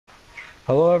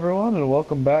Hello everyone and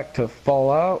welcome back to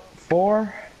Fallout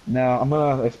 4. Now I'm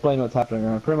gonna explain what's happening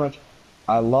around. Pretty much,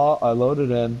 I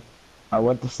loaded in. I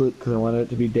went to sleep because I wanted it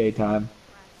to be daytime.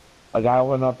 A guy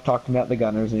went up talking about the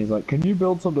gunners and he's like, "Can you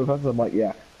build some defenses?" I'm like,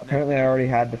 "Yeah." Apparently I already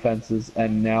had defenses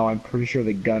and now I'm pretty sure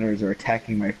the gunners are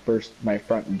attacking my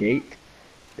front gate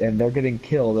and they're getting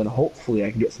killed and hopefully I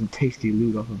can get some tasty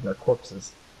loot off of their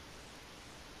corpses.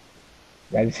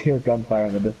 I just hear gunfire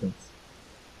in the distance.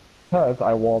 Because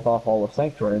I walled off all of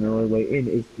Sanctuary and the only way in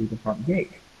is through the front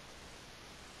gate.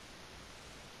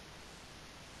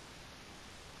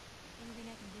 Anything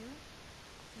I can do?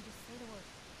 You just say the word.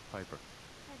 Piper.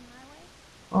 Heading my way?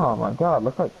 Oh my god,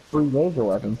 looks like 3 laser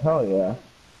weapons, hell yeah.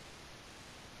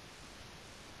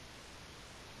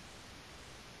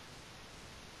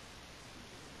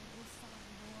 Oh, sorry,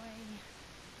 boy.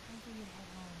 Time for you to head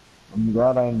home. I'm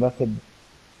glad I invested,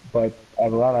 but I'm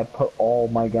glad I put all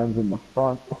my guns in the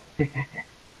front.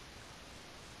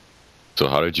 So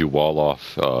how did you wall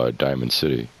off Diamond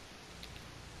City?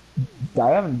 I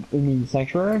haven't, I mean,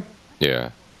 Sanctuary? Yeah.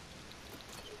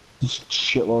 Just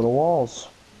shitload of walls.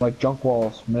 Like junk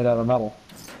walls made out of metal.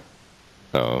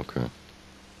 Oh, okay.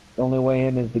 The only way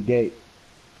in is the gate.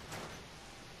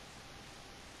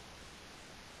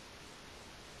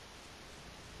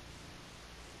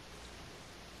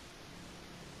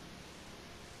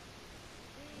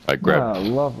 I Ah, grabbed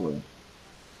lovely.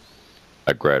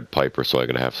 I grabbed Piper so I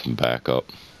could have some backup.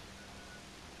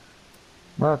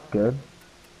 That's good.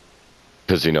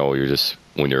 Because you know you're just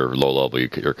when you're low level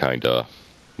you're kind of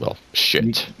well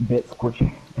shit Bit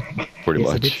squishy. pretty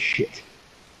It's a bit much. shit.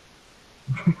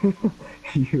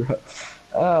 You're right.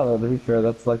 Oh, to be fair,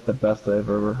 that's like the best I've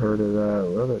ever heard of that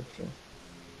literature.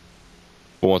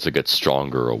 But once it gets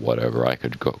stronger or whatever, I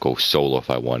could go solo if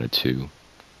I wanted to.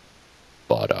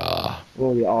 But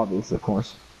Well, yeah, obvious, of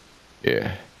course.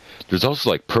 yeah. There's also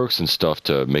like perks and stuff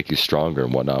to make you stronger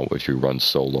and whatnot if you run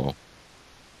solo.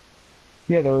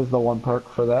 Yeah, there was the one perk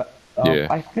for that. Yeah.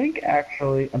 I think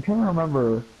actually, I'm trying to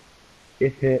remember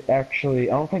if it actually,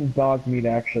 I don't think dog meat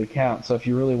actually counts. So if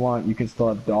you really want, you can still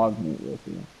have dog meat with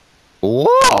you.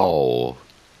 Whoa!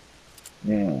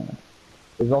 Yeah.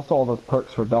 There's also all those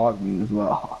perks for dog meat as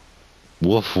well.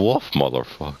 Woof woof,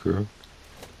 motherfucker.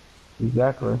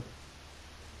 Exactly.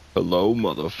 Hello,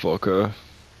 motherfucker.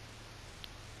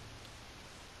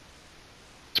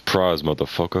 Surprise,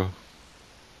 motherfucker.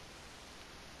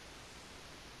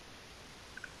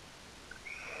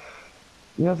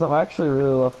 Yes, I actually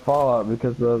really love Fallout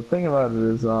because the thing about it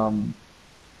is,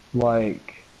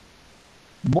 like,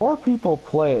 more people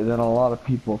play it than a lot of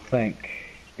people think,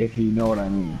 if you know what I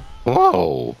mean.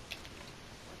 Whoa!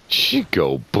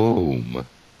 Chico boom.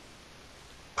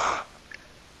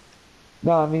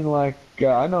 No, I mean like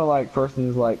I know like person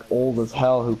who's like old as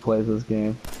hell who plays this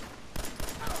game.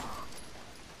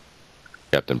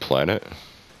 Captain Planet?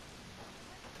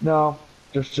 No,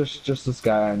 just this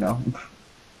guy I know.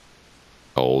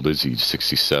 How old is he?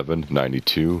 67?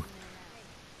 92?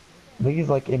 I think he's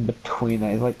like in between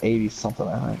that. He's like 80 something,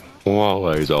 I think.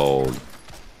 Well, he's old.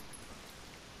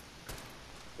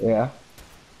 Yeah.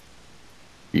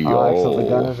 Except the Yo.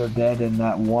 Gunners are dead in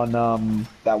that one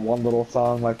little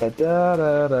song like that da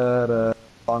da da da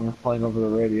song playing over the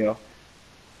radio.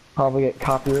 Probably get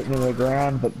copywritten into the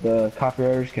ground, but the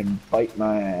copywriters can bite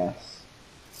my ass.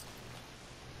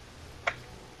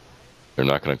 They're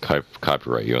not gonna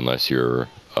copyright you unless you're,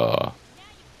 No,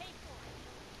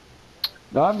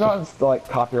 I've gotten like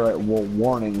copyright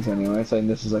warnings anyway, saying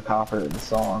this is a copyrighted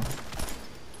song.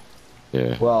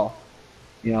 yeah. Well,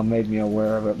 you know, made me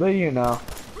aware of it, but you know,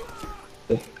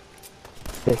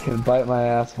 they can bite my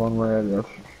ass one way or the other.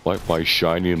 Like my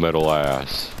shiny metal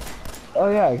ass. Oh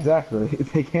yeah, exactly.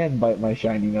 They can bite my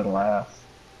shiny metal ass.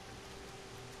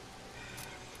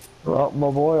 Well, my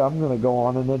boy, I'm gonna go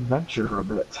on an adventure for a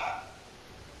bit.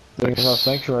 Seeing as how Nice.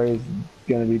 Sanctuary is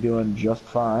gonna be doing just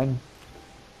fine.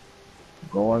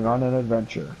 Going on an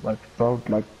adventure, like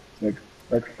Frodo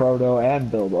and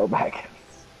Bilbo Baggins.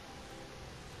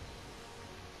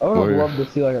 I would have Where, loved to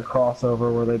see like a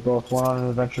crossover where they both went on an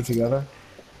adventure together.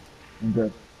 I'm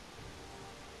good.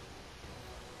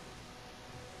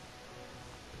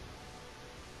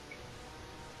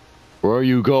 where are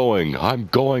you going? I'm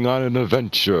going on an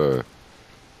adventure.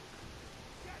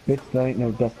 Bitch, that ain't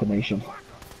no destination.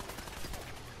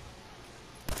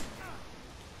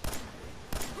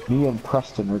 Me and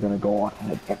Preston are gonna go on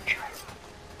an adventure.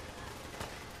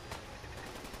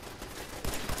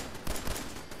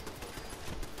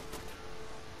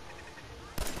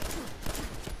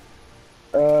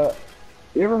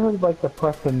 You ever heard of, like the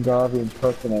Preston Garvey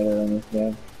impersonator in this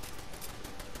game?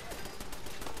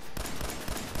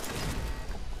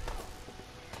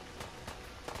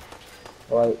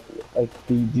 Like,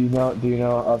 do you know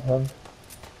of him?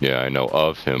 Yeah, I know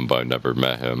of him, but I never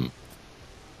met him.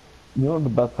 You know what the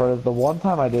best part is? The one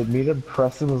time I did meet him,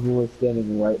 Preston was literally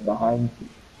standing right behind me.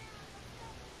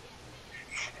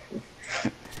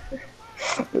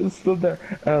 I stood there,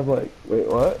 and I was like, wait,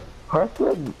 what?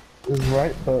 Preston is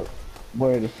right, but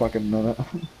wait a fucking minute.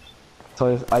 So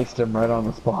I just iced him right on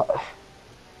the spot.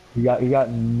 He got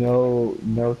no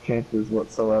chances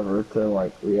whatsoever to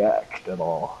like react at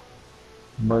all.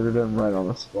 Murdered him right on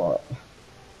the spot.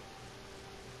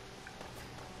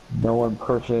 No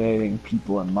impersonating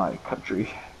people in my country.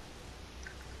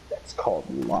 That's called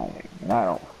lying, and I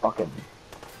don't fucking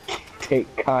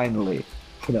take kindly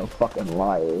to no fucking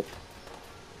liars.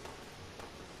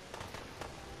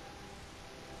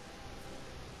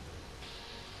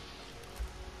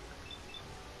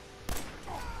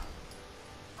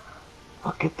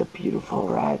 Look at the beautiful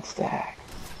rad stack.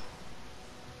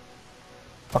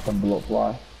 Fucking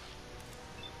blowfly.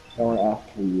 No one asked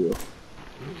for you.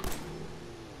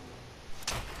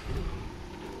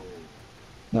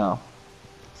 No.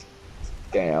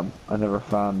 Damn. I never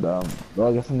found, well,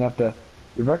 I guess I'm gonna have to...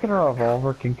 You reckon a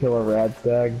revolver can kill a rad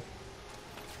stag?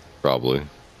 Probably.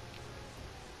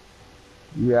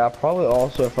 Yeah, probably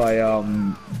also if I,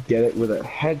 get it with a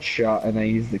headshot and I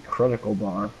use the critical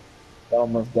bar. That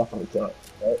almost definitely kill it,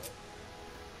 right?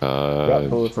 Yep,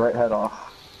 blew its right head off.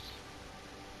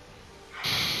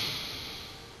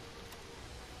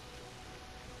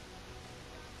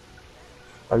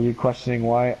 Are you questioning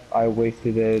why I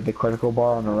wasted the critical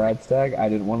bar on a rad stag? I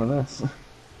didn't want to miss.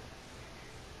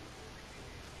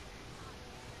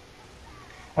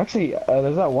 Actually,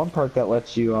 there's that one perk that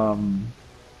lets you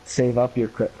save up your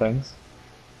crit things.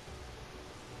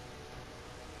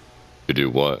 To do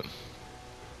what?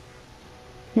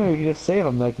 You know, you can just save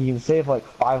them. Like you can save like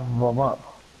 5 of them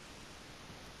up.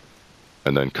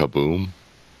 And then kaboom?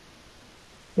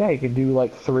 Yeah, you can do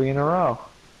like 3 in a row.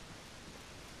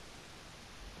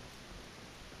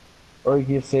 Or you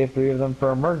can just save 3 of them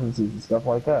for emergencies and stuff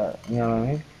like that. You know what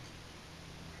I mean?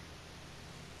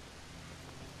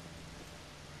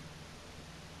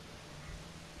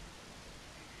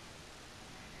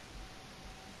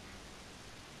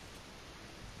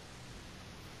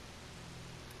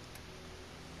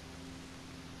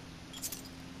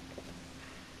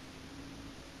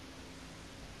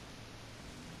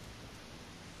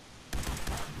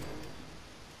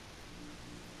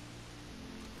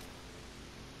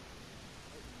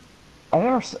 I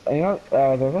never, you know,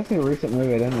 there's actually a recent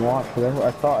movie I didn't watch, but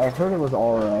I heard it was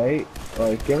alright.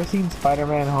 Like, you ever seen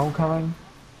Spider-Man Homecoming?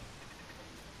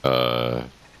 No.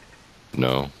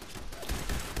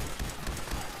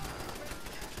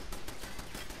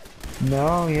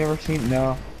 No, you ever seen,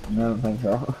 no, I don't think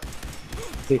so.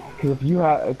 See, because if you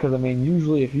have, because I mean,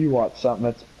 usually if you watch something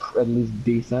that's at least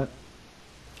decent,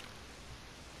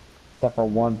 except for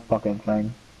one fucking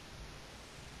thing.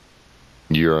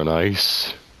 You're on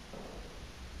ice?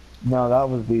 No, that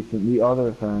was decent. The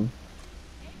other thing.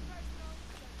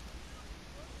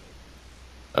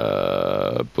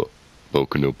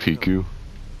 Boku no Piku?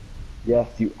 Yes,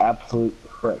 you absolute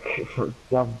prick.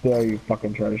 How dare you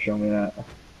fucking try to show me that?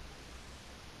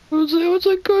 It was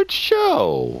a good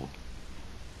show.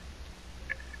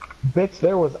 Bitch,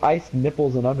 there was ice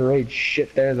nipples and underage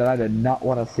shit there that I did not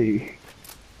want to see.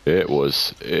 It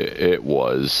was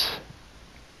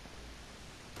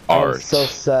I art. was so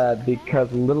sad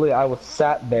because literally I was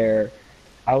sat there.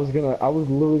 I was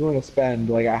literally going to spend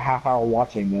like a half hour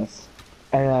watching this.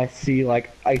 And I see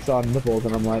like ice on nipples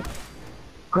and I'm like,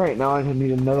 great, now I just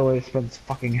need another way to spend this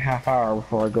fucking half hour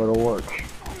before I go to work.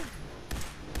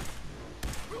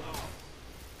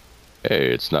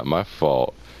 Hey, it's not my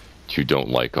fault you don't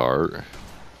like art.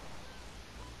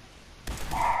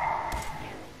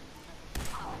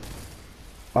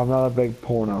 I'm not a big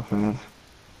porno fan.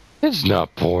 It's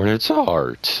not porn, it's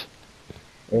art.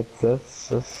 It's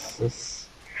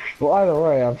well, either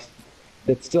way,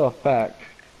 it's still a fact.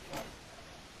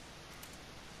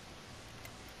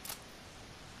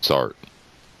 It's art.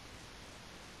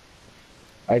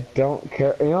 I don't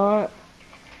care. You know what?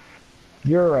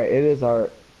 You're right. It is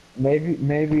art.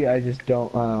 Maybe I just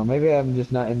don't. Maybe I'm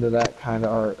just not into that kind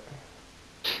of art.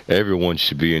 Everyone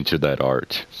should be into that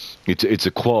art. It's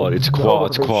a quality. No,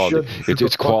 It's they quality. should. Shut the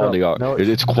It's fuck up. quality art. No,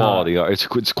 It's quality not. art.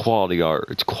 It's quality art.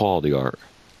 It's quality art.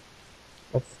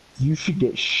 You should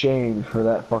get shamed for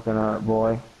that fucking art,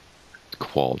 boy. It's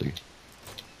quality.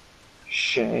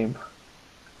 Shame.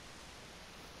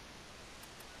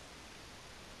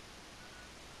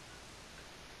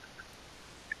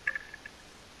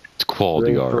 It's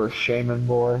quality Ready art. for a shaming,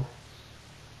 boy?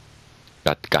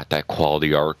 Got that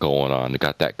quality art going on.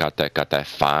 Got that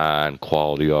fine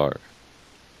quality art.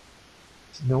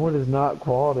 No, it is not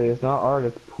quality. It's not art.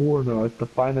 It's porno. It's the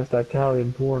finest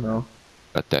Italian porno.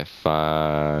 Got that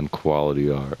fine quality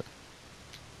art.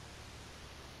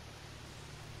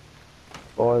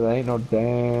 Boy, that ain't no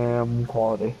damn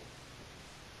quality.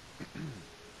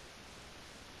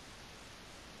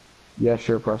 Yeah,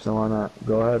 sure, Preston. Why not?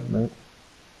 Go ahead, mate.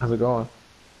 How's it going?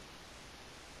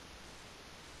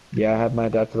 Yeah, I had my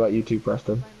doubts about you too,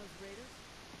 Preston. Find those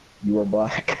raiders? You were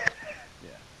black.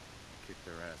 Yeah, kick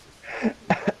their asses.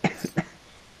 That's the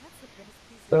best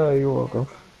piece of Oh, news you're we've welcome.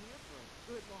 had around here for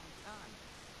a good long time.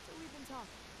 So we've been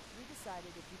talking. We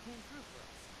decided if you came through for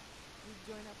us, we'd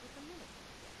join up with the Minutemen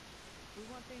again. If we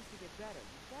want things to get better,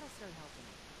 we've got to start helping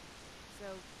them. So,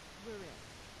 we're in.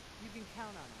 You can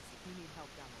count on us if you need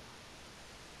help down the line.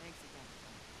 Thanks again for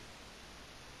coming.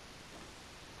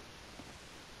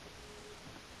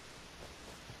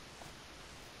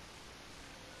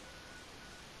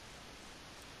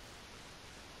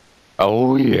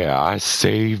 Oh yeah, I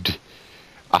saved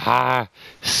the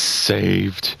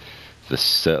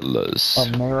settlers.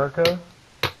 America?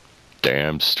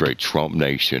 Damn straight, Trump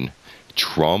Nation.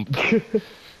 Trump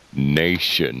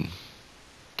Nation.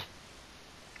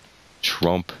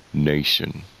 Trump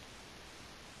Nation.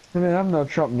 I mean, I'm no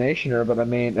Trump nationer, but I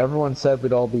mean, everyone said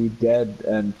we'd all be dead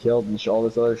and killed and all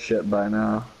this other shit by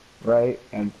now, right?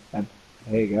 And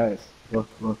hey guys, look,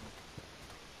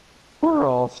 we're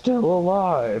all still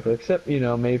alive, except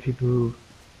maybe people who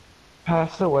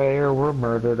passed away or were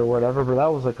murdered or whatever. But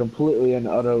that was a completely and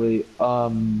utterly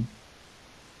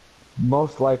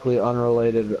most likely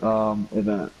unrelated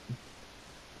event.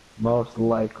 Most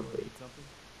likely. Need something?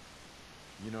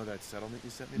 You know that settlement you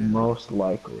sent me to? Most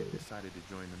likely. They decided to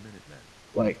join the Minutemen.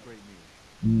 Like Great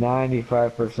news.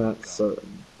 95%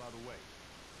 certain. By the way,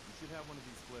 you should have one of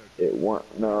these flare It weren't,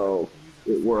 no,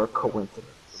 You it can use it to were a spread love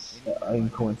coincidence. from anyone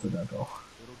by Coincidental.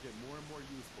 It'll get more and more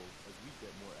useful as we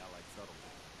get more allied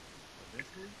settlements.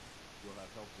 Eventually, you'll have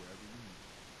help wherever you need.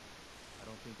 I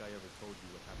don't think I ever told you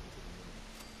what happened to the Minutemen.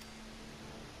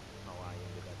 How I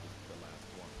ended up as the last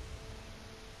one.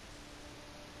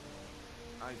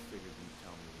 I figured you'd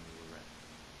tell me when you were ready.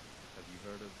 Have you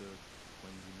heard of the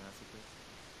Quincy massacre?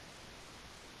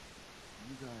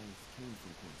 You guys came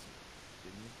from Quincy,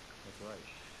 didn't you? That's right.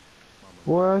 Mama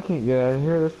Boy, I can't get out of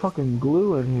here. There's fucking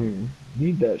glue in here.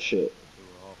 Need that shit. They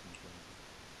were all from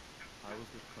Quincy. I was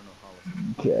with Colonel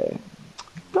Hollis. Okay.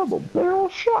 Double barrel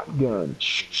shotgun.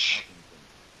 Shh.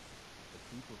 The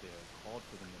people there called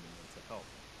for the Minutemen to help.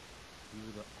 We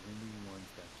were the only ones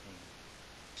that came.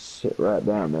 Sit right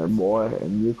down there, boy,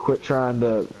 and you quit trying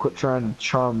to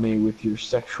charm me with your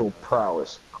sexual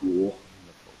prowess, ghoul. And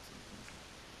the folks in Quincy.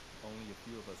 Only a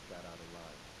few of us got out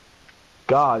alive.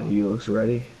 God, he looks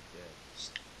ready. Dead.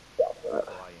 Stop that. So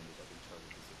I ended up in charge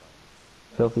of the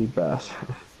survivors. Filthy bastard. It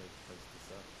was a safe place to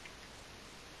settle.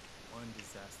 One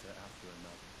disaster after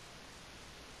another.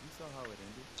 You saw how it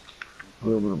ended.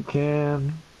 Aluminum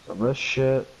can. Some of this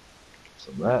shit.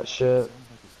 Some of that shit. Sounds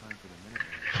like it's time for the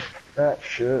Minutemen. That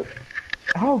shit.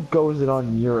 How goes it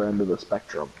on your end of the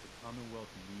spectrum? The Commonwealth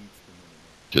needs the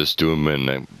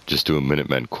Minutemen. Just do a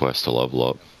Minutemen quest to level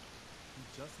up. We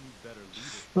just need better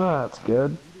leaders. That's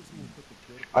good. Leaders who will put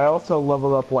the good I also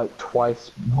leveled up like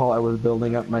twice while I was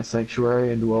building up my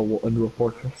sanctuary into a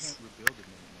fortress. can't rebuild the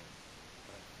Minutemen.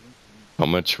 But I think How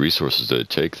much resources did it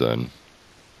take then?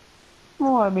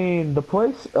 Well, I mean, the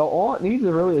place, all it needs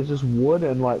really is just wood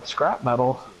and like scrap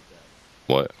metal,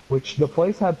 What? which the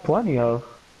place had plenty of.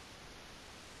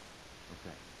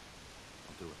 Okay.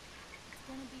 I'll do it. It's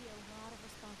gonna be a lot of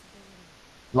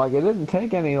responsibility. Like, it didn't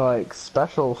take any like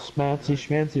special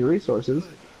schmancy resources.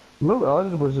 Literally, all I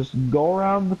did was just go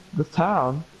around the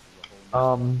town,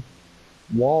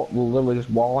 literally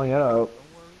just walling it out,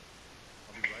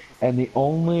 and the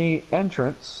only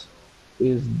entrance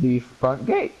is the front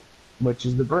gate, which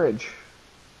is the bridge,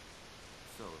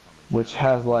 So if I'm which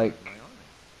has like in my army,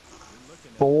 you're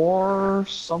looking at 4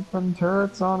 something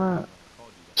turrets on it.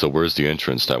 So where's the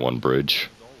entrance? That one bridge?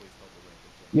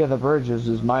 Yeah, the bridge is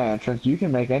my entrance. You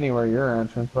can make anywhere your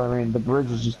entrance, but I mean, the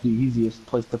bridge is just the easiest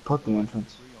place to put the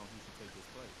entrance. agree on who should take his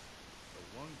place.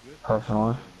 The one good thing Personally.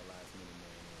 in the last Minuteman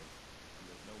is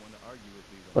there's no one to argue with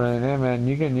me But I mean, yeah, man,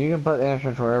 you can put the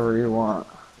entrance wherever you want.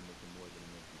 to make it more than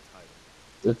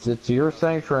an empty title. It's your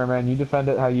sanctuary, man. You defend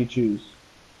it how you choose.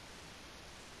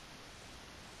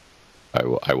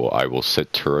 I will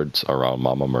set turrets around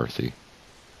Mama Murphy.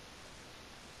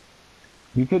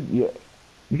 You could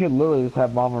literally just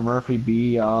have Mama Murphy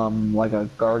be like a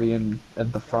guardian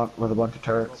at the front with a bunch of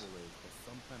turrets. Trouble is that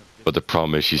some kind of But the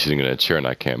problem is she's sitting in a chair and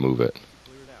I can't move it.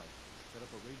 clear it out. Set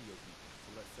radio people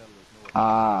to let settlers know about it.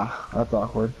 Ah, that's Before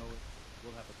awkward. we know it,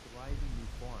 we'll have a thriving new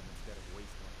farm instead of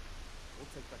wasteland.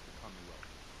 We'll take back the Commonwealth,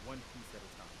 one piece at a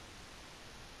time.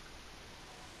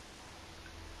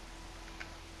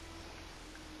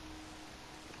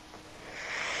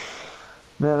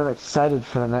 Man, I'm excited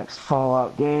for the next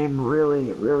Fallout game.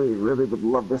 Really, really, really would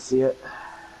love to see it.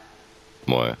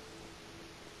 What?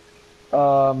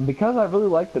 Because I really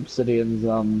liked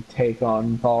Obsidian's take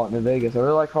on Fallout New Vegas. I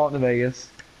really like Fallout New Vegas,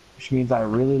 which means I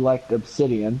really liked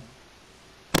Obsidian,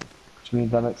 which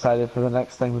means I'm excited for the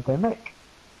next thing that they make.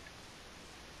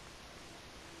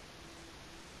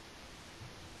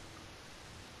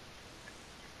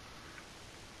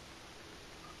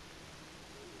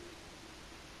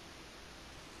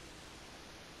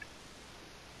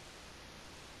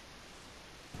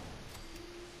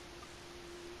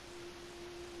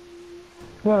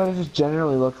 Yeah, it just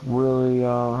generally looks really,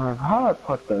 how do I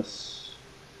put this?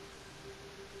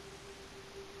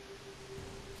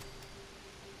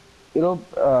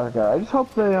 Okay, I just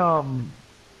hope they,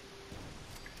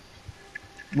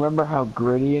 remember how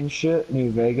gritty and shit New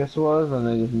Vegas was, and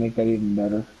they just make that even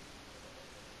better.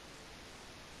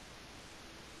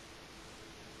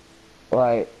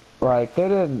 Like, they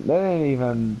didn't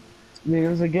even, I mean, it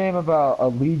was a game about a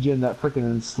legion that freaking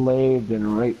enslaved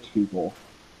and raped people.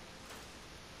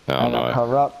 I don't And a know.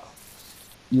 corrupt.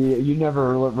 You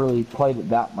never really played it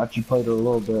that much. You played it a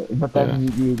little bit, but Yeah.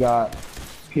 then you got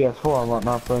PS4 and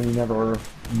whatnot, so you never,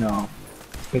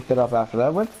 picked it up after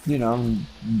that. With to each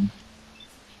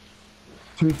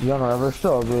his own, whatever.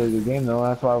 Still a really good game though.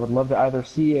 That's why I would love to either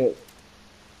see it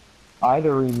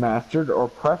either remastered or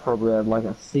preferably I'd like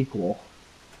a sequel.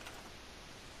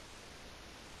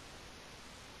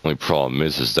 Only problem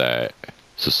is that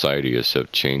society has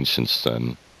have changed since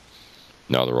then.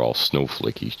 Now they're all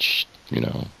snowflakey, you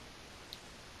know.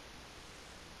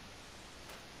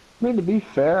 I mean, to be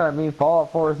fair, I mean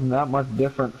Fallout 4 isn't that much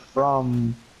different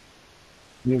from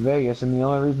New Vegas, and the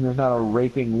only reason there's not a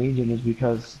raping legion is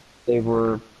because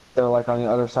they're like on the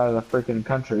other side of the freaking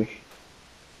country.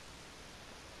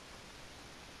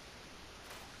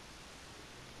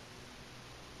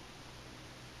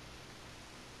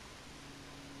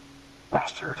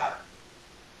 Bastard.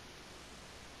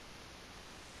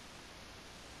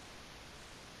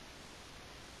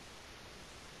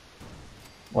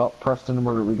 Well, Preston,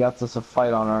 we got us a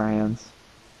fight on our hands.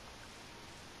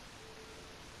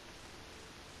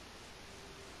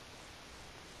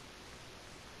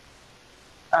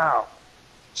 Ow.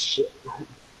 Shit.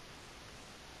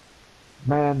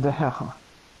 Man down.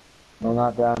 No,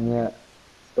 not down yet.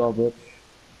 Still, bitch.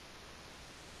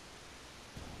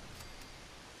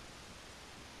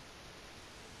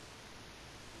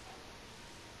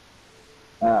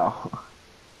 Ow.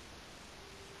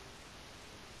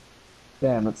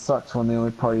 Damn, it sucks when the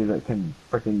only party that can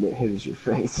frickin' get hit is your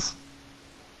face.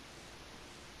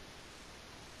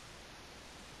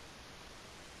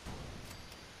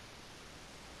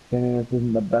 I mean, this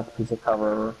isn't the best piece of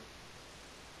cover ever.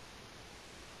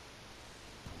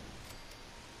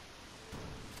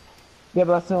 Yeah,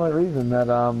 but that's the only reason that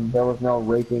there was no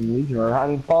raping legion. Or I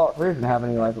mean, Fallout 3 didn't have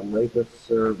any like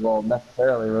rapists or well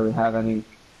necessarily really have any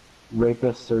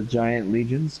rapists or giant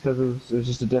legions because it was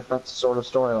just a different sort of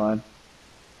storyline.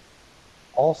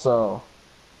 Also,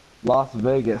 Las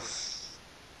Vegas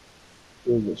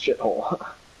is a shithole.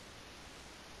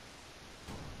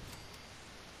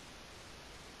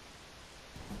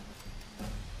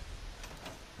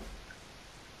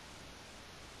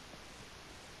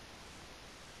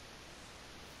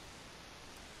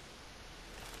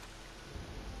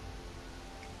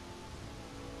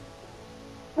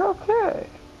 Okay,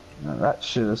 now that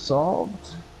shit is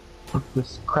solved. With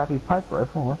this crappy pipe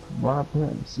rifle, let's run up here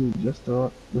and see just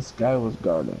what this guy was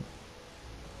guarding.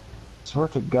 Swear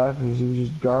to God, he was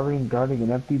just guarding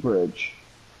an empty bridge.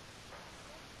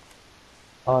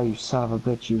 Oh, you son of a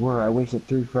bitch, you were. I wasted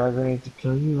 3 frag grenades to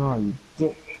kill you? Oh, you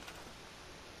dick.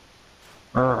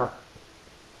 Urgh.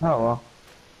 Oh well.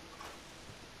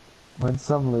 Win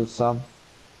some, lose some.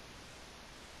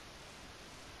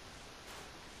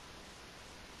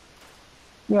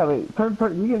 Yeah, but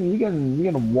you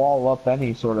can wall up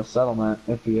any sort of settlement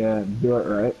if you do it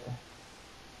right.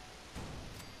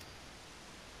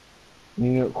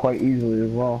 You do it quite easily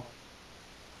as well.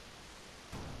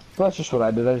 So that's just what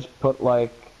I did. I just put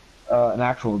like an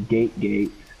actual gate.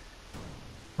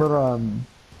 Put I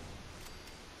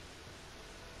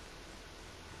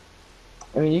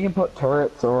mean, you can put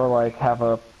turrets or like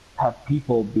have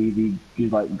people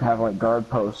have like guard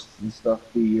posts and stuff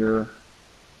be your.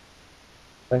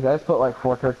 Like I just put like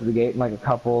 4 turrets at the gate and like a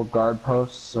couple guard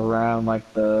posts around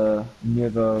like near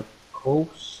the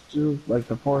close to like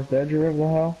the forest edge or whatever the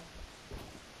hell.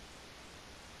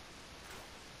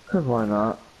 Cause why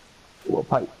not? Ooh, a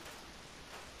pipe.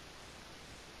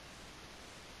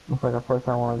 Looks like a place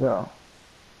I want to go.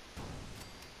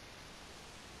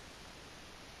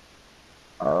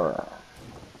 Alright.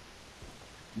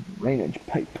 Drainage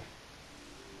pipe.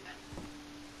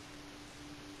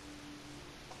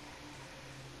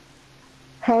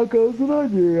 How goes it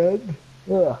on your end?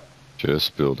 Yeah.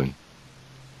 Just building.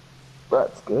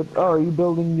 That's good. Oh, are you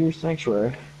building your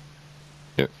sanctuary?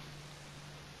 Yep.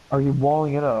 Are you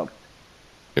walling it up?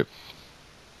 Yep.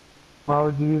 Why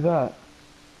would you do that?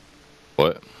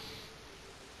 What?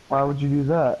 Why would you do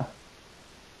that?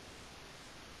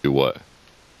 Do what?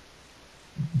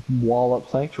 Wall up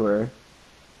sanctuary.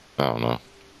 I don't know.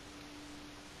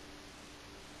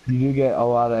 You do get a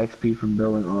lot of XP from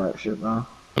building all that shit, though.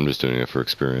 I'm just doing it for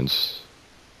experience.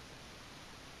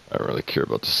 I don't really care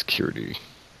about the security.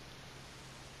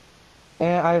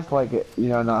 And I just like it, you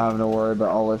know, not having to worry about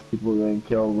all those people getting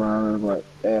killed around and like,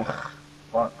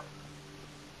 fuck.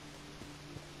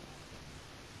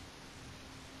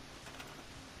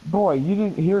 Boy, you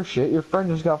didn't hear shit. Your friend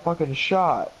just got fucking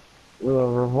shot with a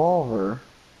revolver.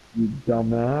 You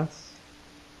dumbass.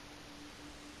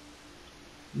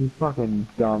 You fucking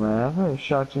dumbass. I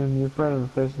shot you and your friend in the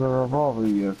face with a revolver,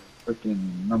 you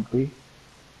freaking numpty.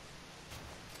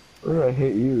 Where did I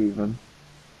hit you even?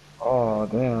 Oh,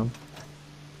 damn.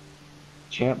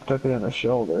 Champ took it in the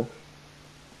shoulder.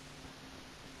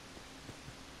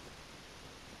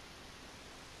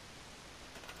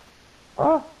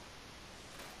 Ah!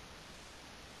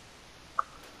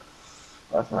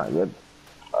 That's not good.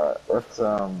 Alright, let's,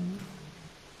 oh,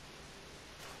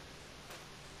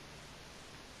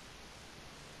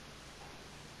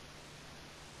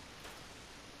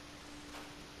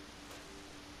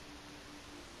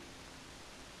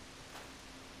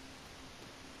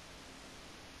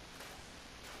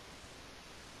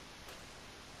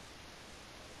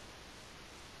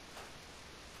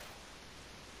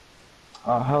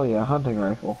 hell yeah, hunting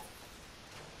rifle.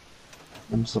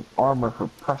 And some armor for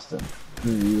Preston.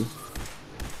 You.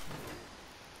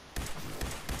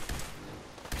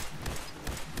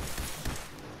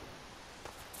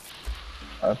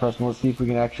 Alright, Preston, let's see if we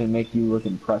can actually make you look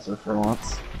impressive for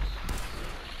once.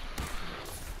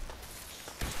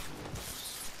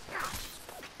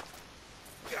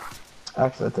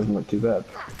 Actually, that doesn't look too bad.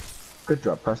 Good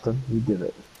job, Preston. You did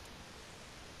it.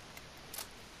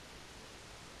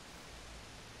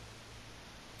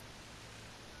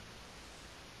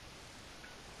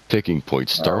 Taking point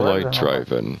Starlight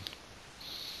Drive-In.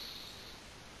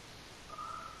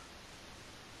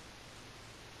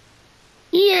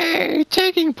 Yay!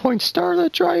 Taking point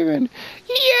Starlight Drive-In.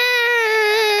 Yay!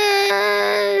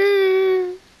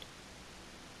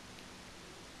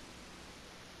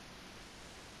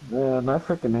 Man, I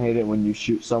freaking hate it when you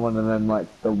shoot someone and then like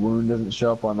the wound doesn't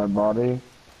show up on their body.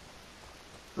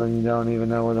 Then you don't even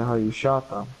know where the hell you shot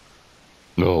them.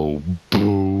 No,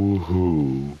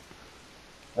 boo-hoo.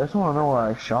 I just want to know where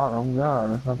I shot them.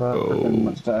 God, it's not that freaking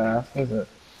much to ask, is it?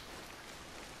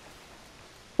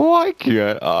 Why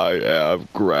can't I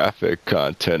have graphic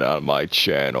content on my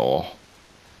channel?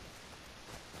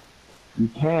 You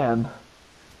can.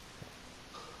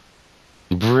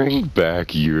 Bring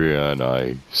back Yuri on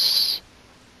Ice.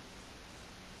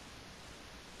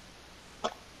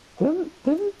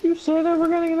 Didn't you say that we're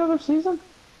getting another season?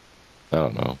 I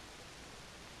don't know.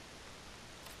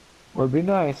 Would be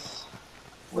nice.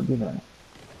 Would be nice.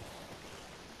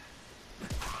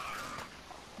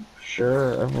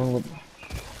 Sure, everyone would.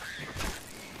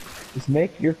 Just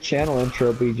make your channel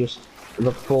intro be just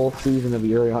the full season of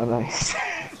Yuri on Ice.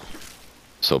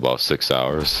 So about 6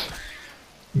 hours.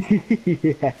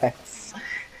 Yes.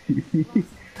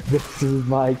 This is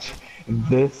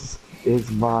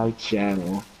my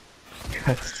channel.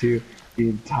 Cuts to the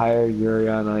entire Yuri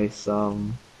on Ice, all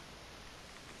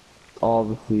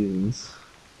the seasons.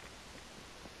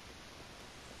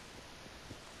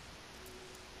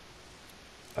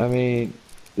 I mean,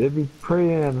 it'd be pretty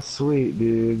damn sweet,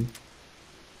 dude.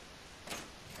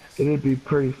 It'd be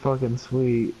pretty fucking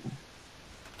sweet.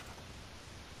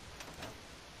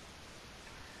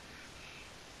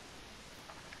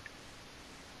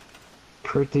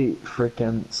 Pretty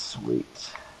freaking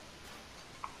sweet.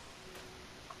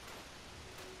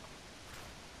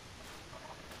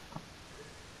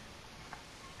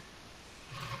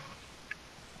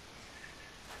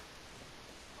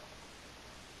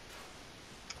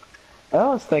 I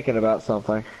was thinking about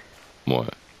something.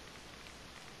 What?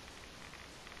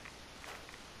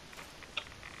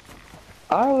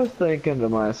 I was thinking to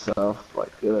myself,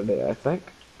 like the other day, I think,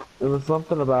 It was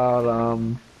something about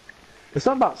it's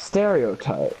something about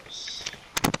stereotypes.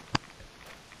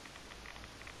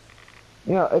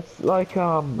 You know, it's like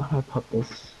how do I put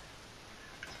this?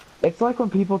 It's like when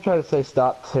people try to say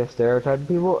stop stereotyping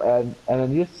people, and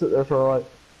then you just sit there for like,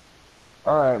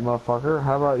 all right, motherfucker,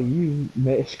 how about you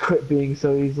quit being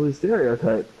so easily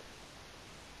stereotyped?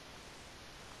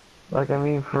 Like, I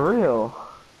mean, for real.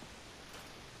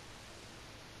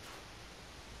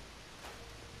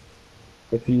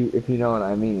 If you know what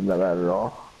I mean by that at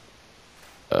all.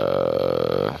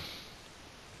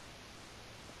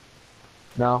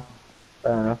 No?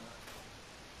 Fair enough.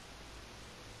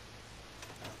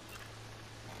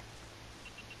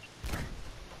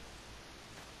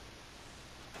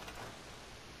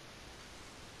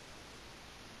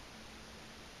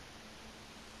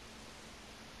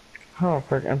 Oh,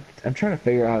 frick, I'm trying to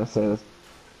figure out how to say this.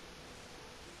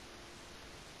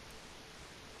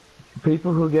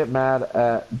 People who get mad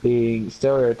at being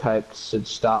stereotyped should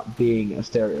stop being a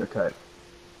stereotype.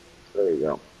 There you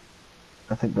go.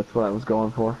 I think that's what I was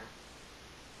going for.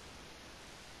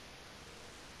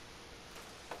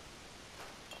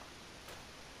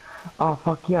 Oh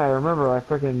fuck yeah, I remember I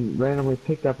freaking randomly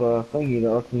picked up a thingy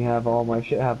that lets me have all my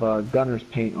shit have gunner's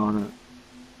paint on it.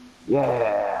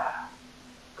 Yeah!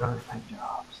 Gunner's paint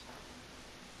jobs.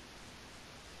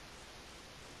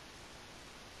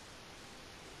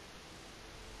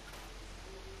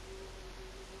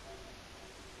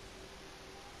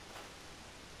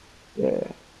 Yeah.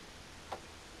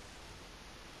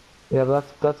 Yeah, but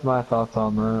that's my thoughts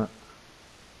on that.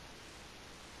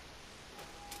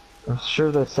 I'm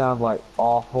sure they sound like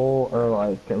awful or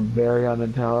like very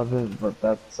unintelligent, but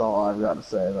that's all I've got to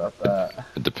say about that.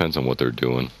 It depends on what they're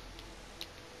doing.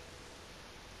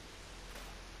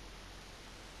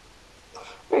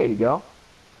 There you go.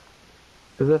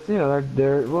 Because that's, you know,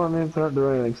 they're well, I mean, it's not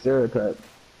doing anything stereotype.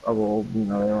 Oh, well, you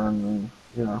know, they were in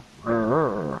the, you know,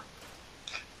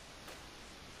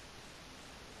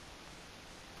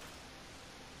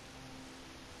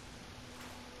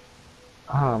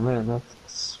 oh man, that's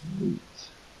sweet.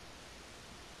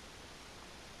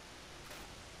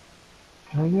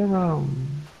 Can I get,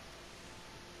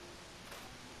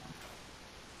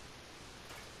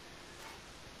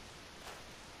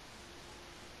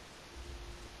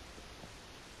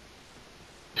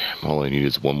 Damn, all I need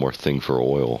is one more thing for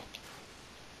oil.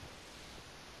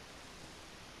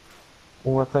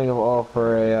 one more thing of all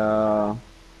for a,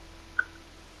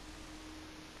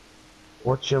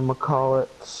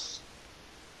 whatchamacallit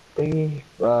thingy?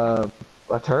 A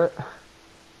turret?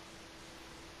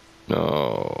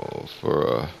 No, for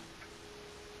a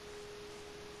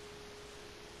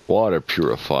water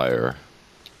purifier.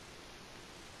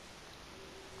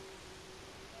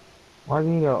 Why do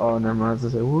you know? Oh, never mind. I was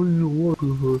gonna say, what do you want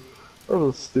for? That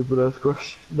was a stupid ass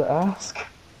question to ask.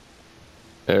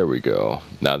 There we go.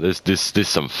 Now this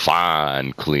some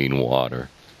fine clean water.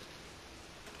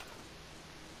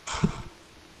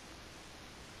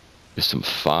 There's some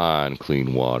fine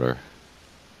clean water.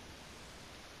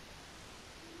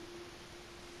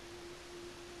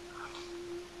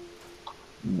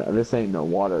 No, this ain't no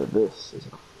water. This is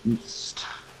a feast.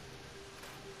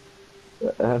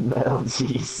 The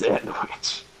MLG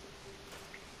sandwich.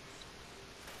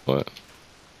 What?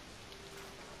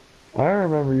 I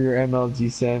remember your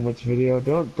MLG sandwich video.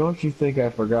 Don't you think I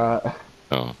forgot?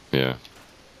 Oh, yeah.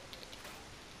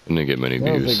 I didn't get many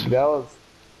That was views. like, that was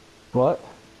what?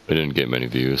 I didn't get many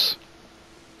views.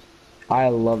 I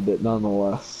loved it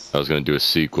nonetheless. I was gonna do a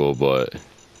sequel, but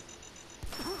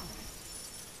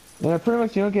Yeah, pretty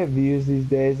much you don't get views these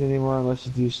days anymore unless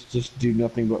you just do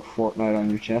nothing but Fortnite on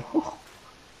your channel.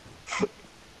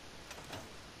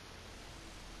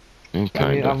 kinda.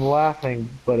 I mean, I'm laughing,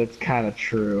 but it's kind of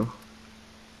true.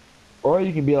 Or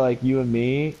you can be like you and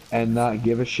me and not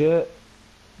give a shit,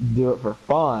 do it for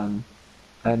fun,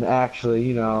 and actually,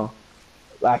 you know,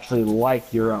 actually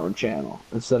like your own channel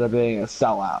instead of being a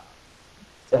sellout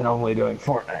and only doing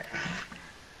Fortnite.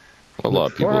 A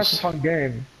lot of people, Fortnite's a fun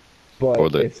game,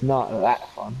 but it's not that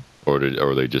fun. or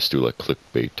they just do like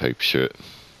clickbait type shit.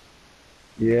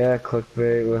 Yeah,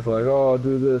 clickbait with like, oh,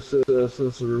 do this, or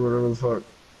whatever the fuck,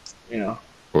 you know.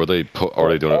 Or they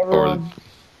they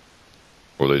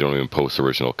don't even post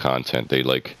original content. They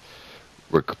like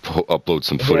upload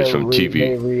some footage from TV.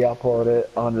 They re-upload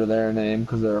it under their name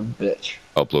because they're a bitch.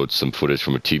 Upload some footage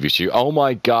from a TV show. Oh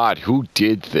my god, who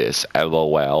did this?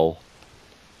 LOL.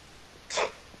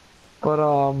 But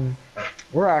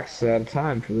we're actually out of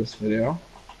time for this video.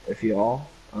 If y'all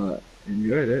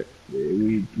enjoyed it,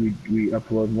 we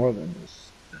upload more than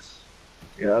this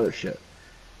other shit.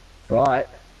 But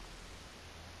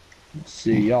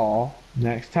See y'all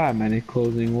next time. Any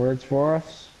closing words for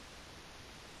us?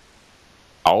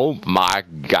 Oh my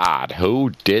god,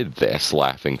 who did this?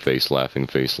 Laughing face, laughing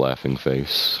face, laughing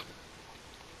face.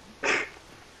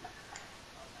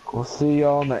 We'll see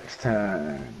y'all next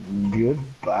time.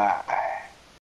 Goodbye.